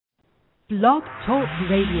Blog Talk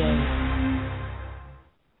Radio.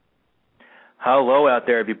 Hello out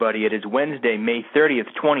there, everybody. It is Wednesday, May 30th,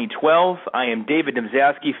 2012. I am David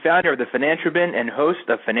Domzalski, founder of the Financial Bin and host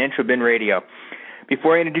of Financial Bin Radio.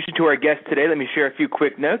 Before I introduce you to our guest today, let me share a few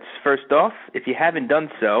quick notes. First off, if you haven't done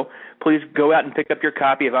so, please go out and pick up your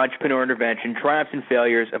copy of Entrepreneur Intervention, Triumphs and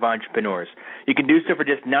Failures of Entrepreneurs. You can do so for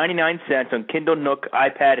just 99 cents on Kindle, Nook,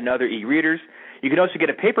 iPad, and other e-readers. You can also get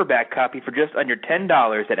a paperback copy for just under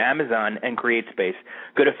 $10 at Amazon and CreateSpace.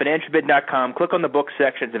 Go to financialbid.com, click on the book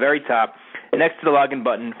section at the very top, and next to the login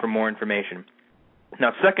button for more information.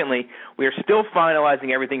 Now, secondly, we are still finalizing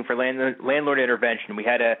everything for landlord intervention. We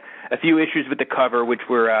had a few issues with the cover, which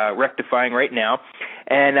we're rectifying right now.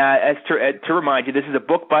 And to remind you, this is a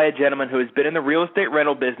book by a gentleman who has been in the real estate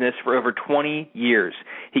rental business for over 20 years.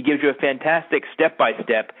 He gives you a fantastic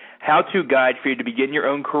step-by-step how-to guide for you to begin your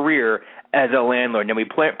own career as a landlord. Now, we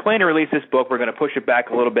plan to release this book. We're going to push it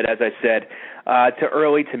back a little bit, as I said, to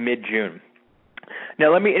early to mid-June.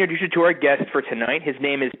 Now, let me introduce you to our guest for tonight. His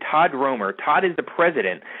name is Todd Romer. Todd is the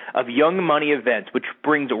president of Young Money Events, which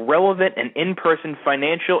brings relevant and in-person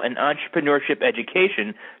financial and entrepreneurship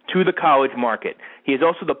education to the college market. He is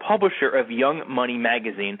also the publisher of Young Money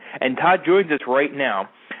Magazine, and Todd joins us right now.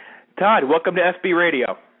 Todd, welcome to FB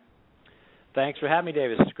Radio. Thanks for having me,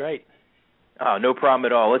 David. It's great. Oh, no problem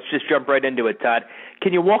at all. Let's just jump right into it, Todd.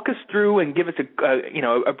 Can you walk us through and give us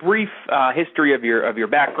a brief history of your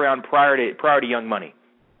background prior to Young Money?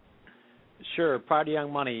 Sure. Prior to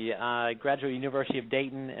Young Money, I graduated University of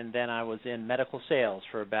Dayton, and then I was in medical sales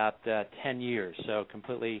for about 10 years. So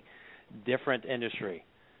completely different industry.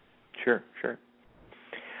 Sure.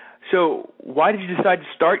 So why did you decide to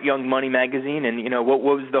start Young Money Magazine, and what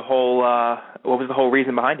was the whole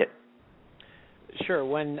reason behind it? Sure.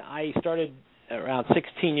 When I started around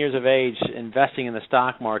 16 years of age investing in the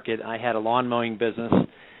stock market, I had a lawn mowing business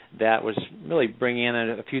that was really bringing in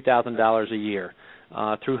a few $1,000s a year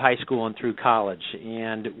through high school and through college.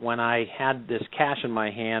 And when I had this cash in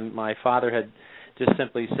my hand, my father had just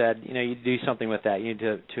simply said, you do something with that. You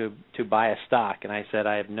need to buy a stock. And I said,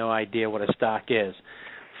 I have no idea what a stock is.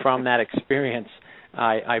 From that experience,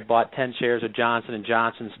 I bought 10 shares of Johnson &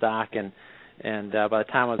 Johnson stock, and by the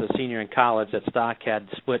time I was a senior in college, that stock had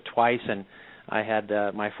split twice, and I had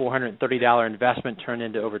my $430 investment turned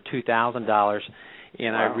into over $2,000,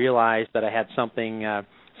 and I realized that I had some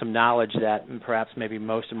knowledge that perhaps maybe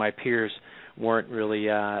most of my peers weren't really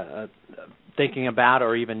thinking about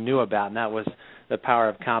or even knew about, and that was the power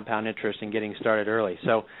of compound interest and getting started early.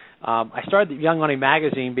 So I started the Young Money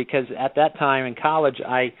Magazine because at that time in college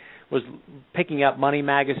I was picking up Money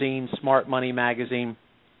Magazine, Smart Money Magazine,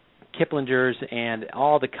 Kiplinger's, and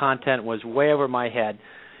all the content was way over my head.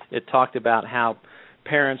 It talked about how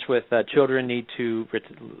parents with children need to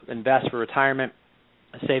invest for retirement,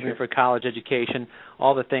 saving for college education,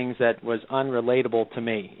 all the things that was unrelatable to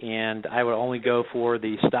me, and I would only go for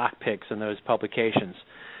the stock picks in those publications.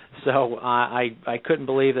 So I couldn't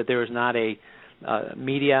believe that there was not some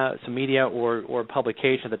media or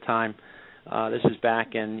publication at the time. This is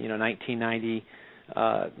back in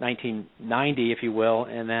 1990, if you will,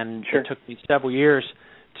 and then It took me several years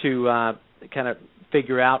to kind of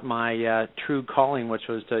figure out my true calling, which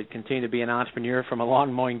was to continue to be an entrepreneur from a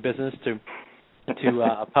lawn mowing business to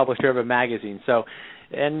a publisher of a magazine. So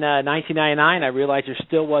in 1999, I realized there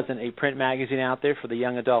still wasn't a print magazine out there for the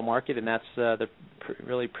young adult market, and that's the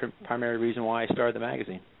primary reason why I started the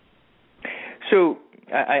magazine. So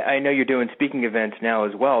I know you're doing speaking events now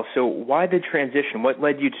as well. So why the transition? What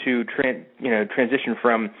led you to transition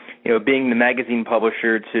from being the magazine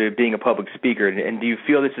publisher to being a public speaker? And do you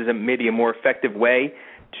feel this is maybe a more effective way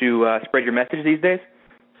to spread your message these days?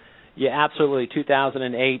 Yeah, absolutely.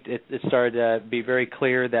 2008, it started to be very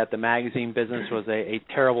clear that the magazine business was a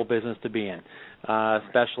terrible business to be in,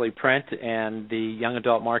 especially print and the young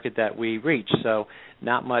adult market that we reach. So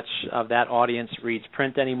not much of that audience reads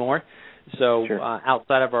print anymore. So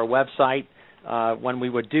outside of our website, when we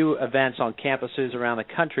would do events on campuses around the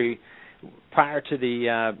country, prior to the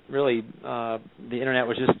internet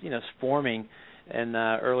was just forming in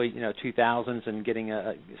the early 2000s and getting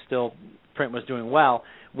still print was doing well.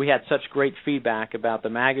 We had such great feedback about the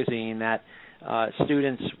magazine that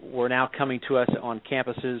students were now coming to us on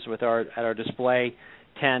campuses at our display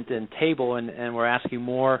tent and table, and we're asking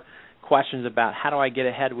more questions about how do I get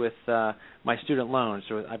ahead with my student loans.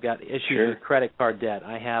 So I've got issues with credit card debt.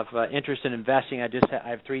 I have interest in investing. I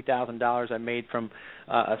have $3,000 I made from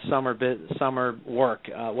a summer work.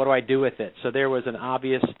 What do I do with it? So there was an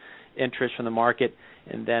obvious interest from the market,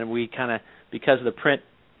 and then we kind of, because of the print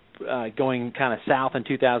going kind of south in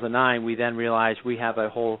 2009, we then realized we have a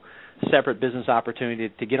whole separate business opportunity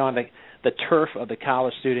to get on the turf of the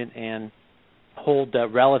college student and hold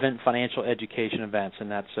relevant financial education events, and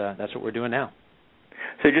that's what we're doing now.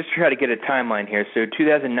 So just to try to get a timeline here, so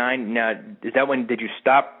 2009, now, is that when, did you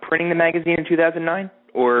stop printing the magazine in 2009?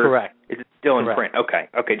 Or correct. Is it still in Correct. print?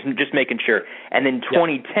 Okay, just making sure. And then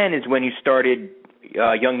 2010 is when you started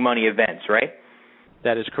Young Money Events, right?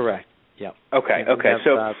 That is correct, yep. Okay.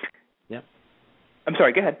 Yep. I'm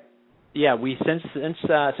sorry, go ahead. Yeah, since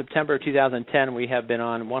September 2010, we have been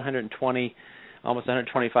on 120, almost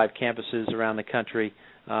 125 campuses around the country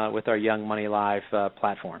with our Young Money Live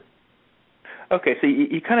platform. Okay, so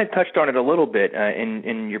you kind of touched on it a little bit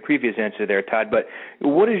in your previous answer there, Todd, but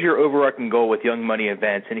what is your overarching goal with Young Money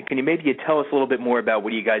Events, and can you maybe tell us a little bit more about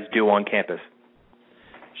what you guys do on campus?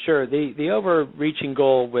 Sure. The overreaching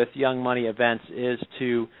goal with Young Money Events is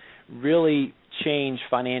to really change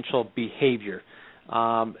financial behavior.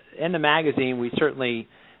 In the magazine, we certainly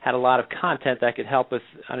had a lot of content that could help with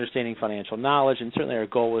understanding financial knowledge, and certainly our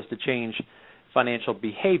goal was to change financial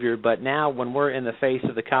behavior, but now when we're in the face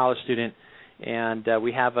of the college student and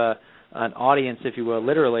we have an audience, if you will,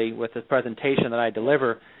 literally, with the presentation that I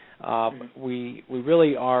deliver, we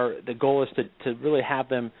really are, the goal is to really have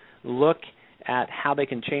them look at how they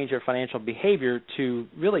can change their financial behavior to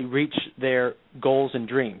really reach their goals and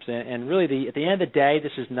dreams. And really, at the end of the day,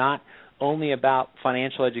 this is not only about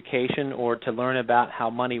financial education or to learn about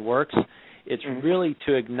how money works. It's really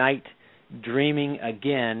to ignite dreaming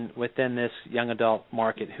again within this young adult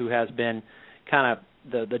market who has been kind of,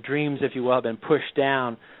 the dreams, if you will, have been pushed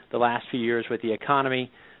down the last few years with the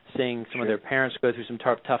economy, seeing some of their parents go through some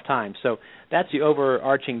tough times. So that's the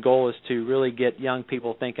overarching goal, is to really get young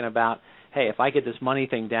people thinking about, hey, if I get this money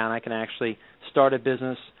thing down, I can actually start a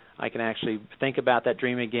business, I can actually think about that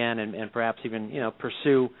dream again and perhaps even,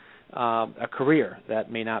 pursue a career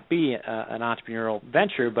that may not be an entrepreneurial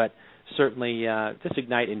venture, but certainly just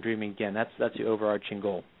ignite and dreaming again. That's the overarching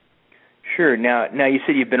goal. Sure. Now you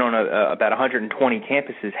said you've been on about 120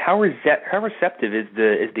 campuses. How receptive is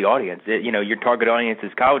the audience? Your target audience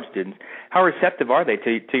is college students. How receptive are they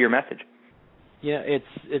to your message?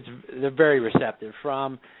 They're very receptive.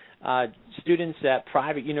 From students at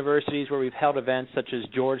private universities where we've held events such as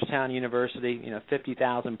Georgetown University,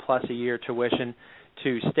 $50,000 plus a year tuition,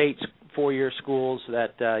 to state 4-year schools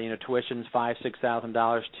that tuition's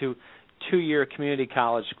 $5,000-$6,000, to 2-year community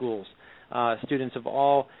college schools. Students of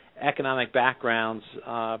all economic backgrounds,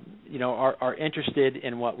 are interested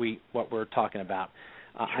in what we're talking about.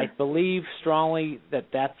 I believe strongly that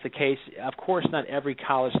that's the case. Of course, not every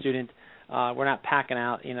college student. We're not packing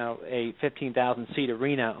out, a 15,000-seat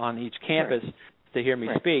arena on each campus to hear me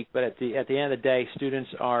speak. But at the end of the day, students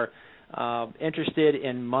are interested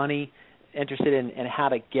in money, interested in how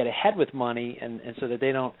to get ahead with money, and so that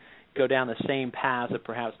they don't go down the same path that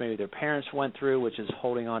perhaps maybe their parents went through, which is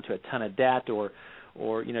holding on to a ton of debt, or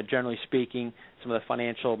generally speaking, some of the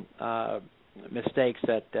financial mistakes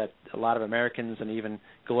that a lot of Americans and even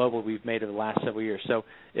global we've made over the last several years. So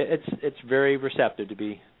it's very receptive to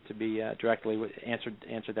be directly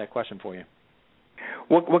answered that question for you.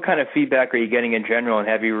 What kind of feedback are you getting in general, and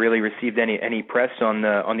have you really received any press on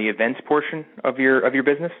the events portion of your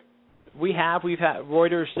business? We've had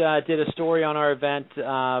Reuters did a story on our event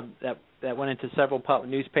that went into several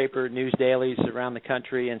newspaper news dailies around the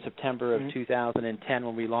country in September of 2010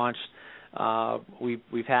 when we launched.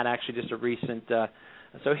 We've had actually just a recent,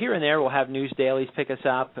 so here and there we'll have news dailies pick us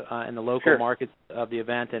up in the local markets of the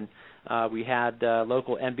event, and we had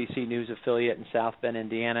local NBC News affiliate in South Bend,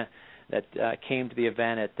 Indiana, that came to the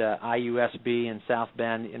event at IUSB in South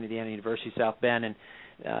Bend, Indiana University, South Bend, and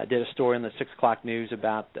did a story in the 6 o'clock news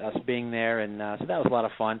about us being there, and so that was a lot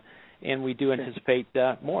of fun. And we do anticipate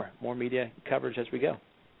more media coverage as we go.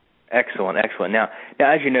 Excellent. Now,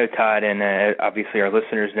 as you know, Todd, and obviously our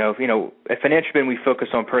listeners know, at FinancialBin we focus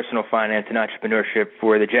on personal finance and entrepreneurship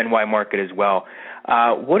for the Gen Y market as well.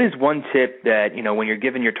 What is one tip that, when you're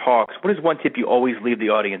giving your talks, what is one tip you always leave the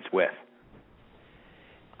audience with?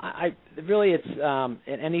 It's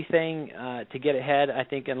in anything to get ahead. I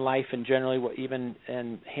think in life and generally, even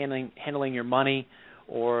in handling your money,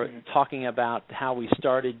 or talking about how we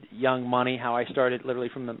started Young Money, how I started literally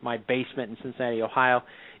from my basement in Cincinnati, Ohio,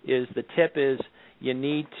 is the tip is you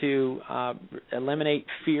need to eliminate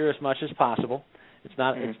fear as much as possible. It's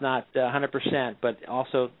not 100%, but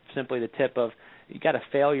also simply the tip of you got to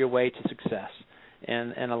fail your way to success.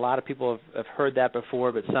 And a lot of people have heard that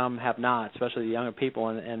before, but some have not, especially the younger people,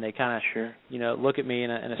 and they kind of look at me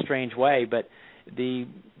in a strange way. But the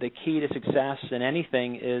key to success in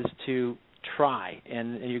anything is to try,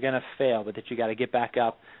 and you're going to fail, but that you got to get back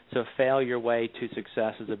up. So fail your way to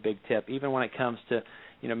success is a big tip. Even when it comes to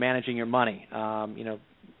managing your money. A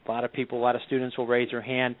lot of people, a lot of students will raise their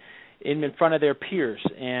hand in front of their peers,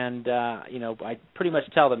 and I pretty much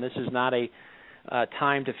tell them this is not a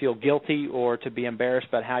time to feel guilty or to be embarrassed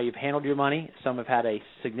about how you've handled your money. Some have had a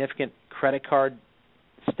significant credit card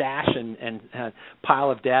stash and pile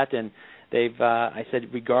of debt, and I said,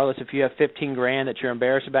 regardless if you have $15,000 that you're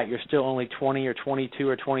embarrassed about, you're still only 20 or 22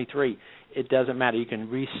 or 23. It doesn't matter. You can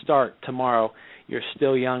restart tomorrow. You're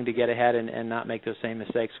still young to get ahead and not make those same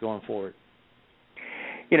mistakes going forward.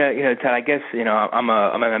 Todd, I guess, I'm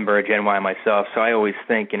a member of Gen Y myself, so I always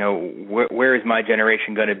think, where is my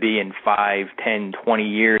generation going to be in 5, 10, 20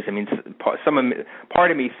 years? I mean,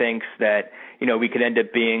 part of me thinks that, we could end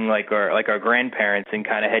up being like our grandparents and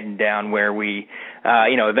kind of heading down where we,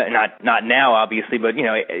 not now, obviously, but,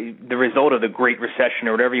 the result of the Great Recession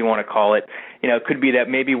or whatever you want to call it, could be that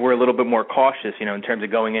maybe we're a little bit more cautious, in terms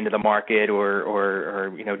of going into the market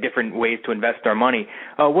or different ways to invest our money.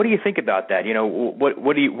 What do you think about that?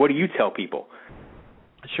 What do you tell people?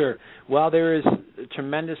 Sure. Well, there is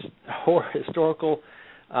tremendous historical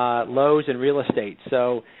lows in real estate.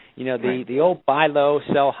 So, the old buy low,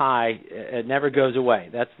 sell high, it never goes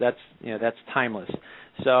away. That's timeless.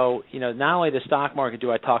 So, not only the stock market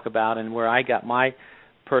do I talk about and where I got my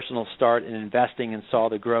personal start in investing and saw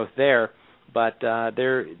the growth there, but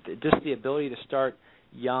just the ability to start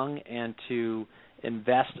young and to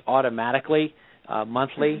invest automatically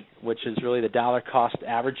monthly, which is really the dollar cost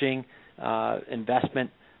averaging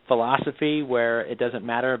investment philosophy, where it doesn't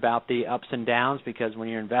matter about the ups and downs, because when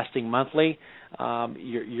you're investing monthly,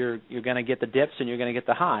 you're going to get the dips and you're going to get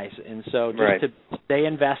the highs. And so just to stay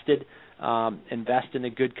invested, invest in the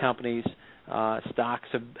good companies. Stocks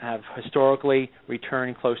have historically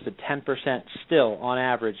returned close to 10% still on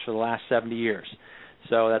average for the last 70 years.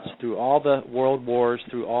 So that's through all the world wars,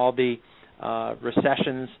 through all the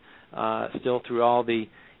recessions, still through all the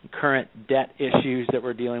current debt issues that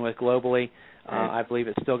we're dealing with globally. I believe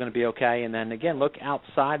it's still going to be okay. And then, again, look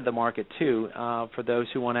outside of the market, too, for those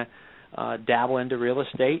who want to dabble into real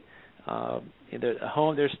estate.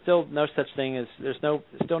 There's still no such thing as –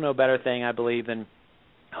 still no better thing, I believe, than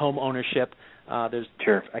home ownership. I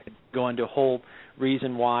could go into a whole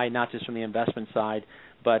reason why, not just from the investment side,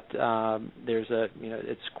 but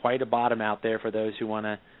it's quite a bottom out there for those who want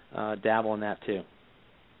to dabble in that, too.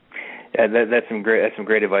 Yeah, that's some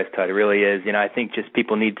great advice, Todd. It really is. I think just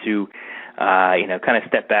people need to, kind of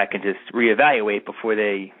step back and just reevaluate before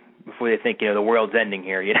they think, the world's ending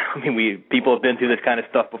here. People have been through this kind of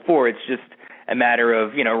stuff before. It's just a matter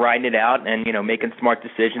of, riding it out and, making smart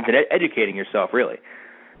decisions and educating yourself, really.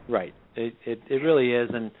 Right. It really is,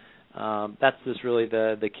 and that's just really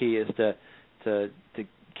the key is to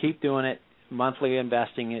keep doing it, monthly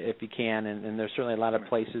investing if you can, and there's certainly a lot of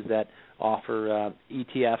places that offer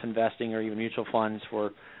ETF investing or even mutual funds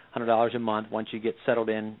for $100 a month once you get settled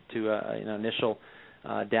into an initial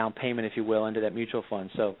down payment, if you will, into that mutual fund.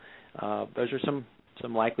 So those are some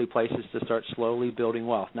likely places to start slowly building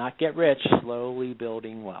wealth. Not get rich, slowly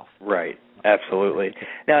building wealth. Right. Absolutely.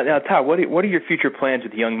 Now, Todd, what are your future plans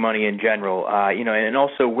with Young Money in general? And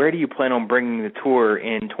also, where do you plan on bringing the tour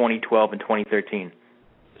in 2012 and 2013?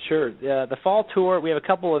 Sure. The fall tour, we have a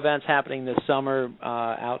couple events happening this summer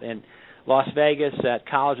out in Las Vegas, at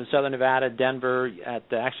College in Southern Nevada, Denver, at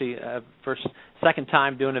second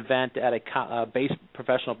time doing an event at a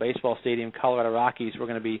professional baseball stadium, Colorado Rockies. We're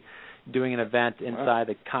going to be doing an event inside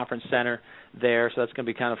the conference center there, so that's going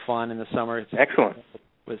to be kind of fun in the summer. It's excellent.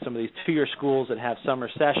 With some of these two-year schools that have summer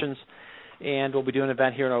sessions, and we'll be doing an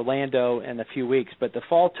event here in Orlando in a few weeks. But the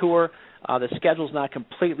fall tour, the schedule's not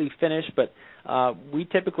completely finished, but we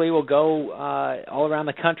typically will go all around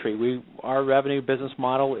the country. Our revenue business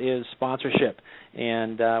model is sponsorship,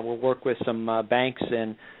 and we'll work with some banks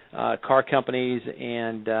and car companies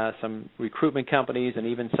and some recruitment companies and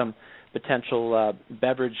even some potential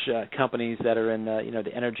beverage companies that are in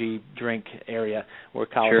the energy drink area where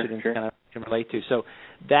college students kind of can relate to. So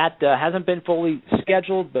that hasn't been fully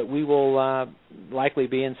scheduled, but we will likely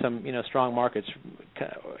be in some strong markets.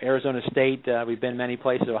 Arizona State, we've been many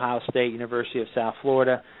places. Ohio State, University of South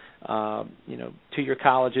Florida, two-year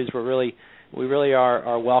colleges. We really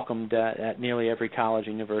are welcomed at nearly every college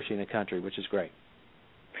and university in the country, which is great.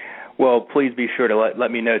 Well, please be sure to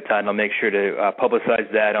let me know, Todd, and I'll make sure to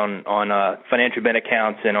publicize that on Financial Ben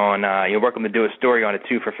accounts, and on you're welcome to do a story on it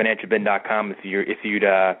too for financialben.com if you'd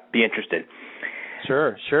be interested.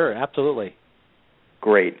 Sure, absolutely.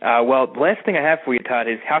 Great. Well, the last thing I have for you, Todd,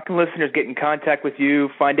 is how can listeners get in contact with you,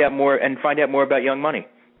 find out more about Young Money?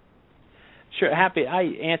 Sure, happy. I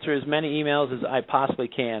answer as many emails as I possibly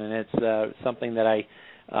can, and it's something that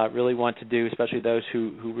I really want to do, especially those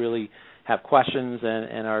who really have questions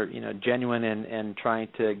and are genuine and trying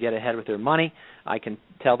to get ahead with their money. I can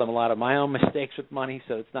tell them a lot of my own mistakes with money,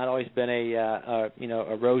 so it's not always been a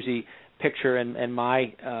rosy picture in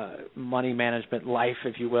my money management life,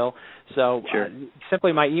 if you will. So sure.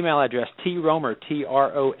 Simply my email address, tromer,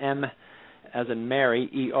 TROM, as in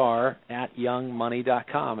Mary, ER,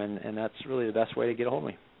 @youngmoney.com, and that's really the best way to get a hold of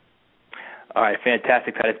me. All right,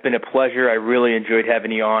 fantastic, Todd. It's been a pleasure. I really enjoyed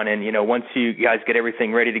having you on, and once you guys get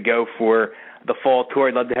everything ready to go for the fall tour,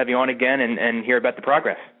 I'd love to have you on again and hear about the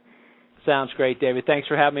progress. Sounds great, David. Thanks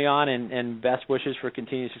for having me on, and best wishes for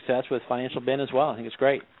continued success with Financial Ben as well. I think it's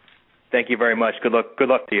great. Thank you very much. Good luck. Good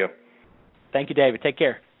luck to you. Thank you, David. Take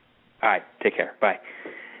care. All right, take care. Bye.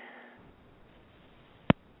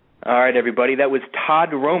 All right, everybody, that was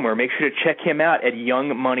Todd Romer. Make sure to check him out at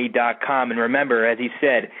youngmoney.com. And remember, as he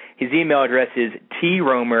said, his email address is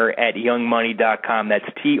tromer@youngmoney.com. That's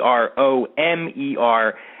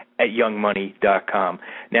TROMER @youngmoney.com.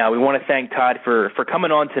 Now, we want to thank Todd for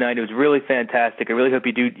coming on tonight. It was really fantastic. I really hope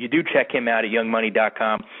you do check him out at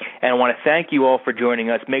youngmoney.com. And I want to thank you all for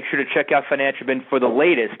joining us. Make sure to check out Financial Ben for the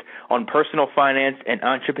latest on personal finance and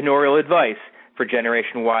entrepreneurial advice for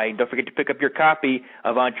Generation Y. Don't forget to pick up your copy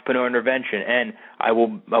of Entrepreneur Intervention, and I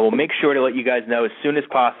will make sure to let you guys know as soon as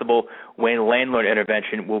possible when Landlord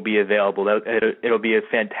Intervention will be available. It'll be a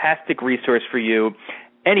fantastic resource for you.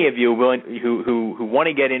 Any of you who want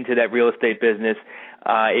to get into that real estate business,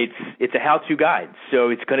 it's a how-to guide. So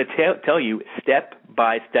it's going to tell you step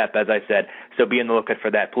by step, as I said. So be on the lookout for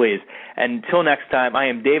that, please. And until next time, I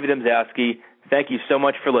am David Domzalski. Thank you so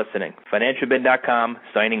much for listening. FinancialBin.com,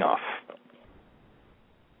 signing off.